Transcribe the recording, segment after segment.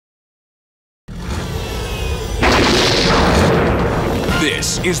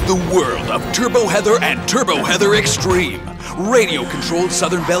This is the world of Turbo Heather and Turbo Heather Extreme. Radio-controlled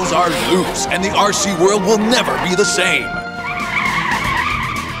Southern Bells are loose, and the RC world will never be the same.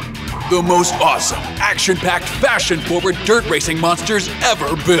 The most awesome, action-packed, fashion-forward dirt racing monsters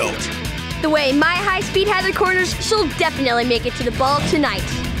ever built. The way my high-speed Heather corners, she'll definitely make it to the ball tonight.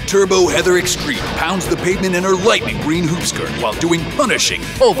 Turbo Heather Extreme pounds the pavement in her lightning green hoop skirt while doing punishing,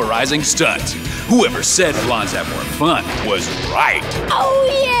 pulverizing stunts. Whoever said blondes have more fun was right.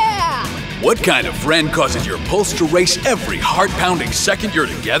 Oh yeah! What kind of friend causes your pulse to race every heart-pounding second you're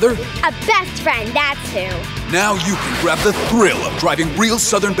together? A best friend, that's who. Now you can grab the thrill of driving real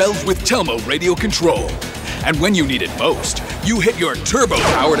Southern Bells with Telmo radio control. And when you need it most, you hit your turbo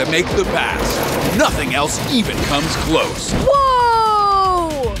power to make the pass. Nothing else even comes close.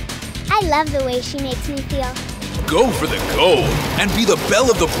 Whoa! I love the way she makes me feel. Go for the gold and be the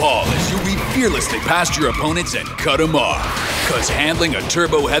belle of the ball as you weave fearlessly past your opponents and cut them off. Cause handling a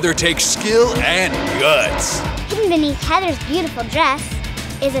Turbo Heather takes skill and guts. Hidden beneath Heather's beautiful dress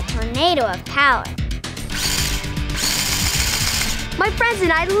is a tornado of power. My friends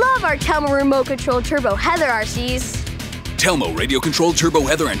and I love our Telmo remote-controlled Turbo Heather RCs. Telmo radio-controlled Turbo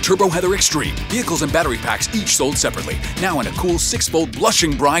Heather and Turbo Heather Extreme. Vehicles and battery packs each sold separately. Now in a cool 6-fold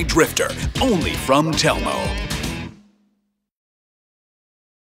Blushing Bride Drifter. Only from Telmo.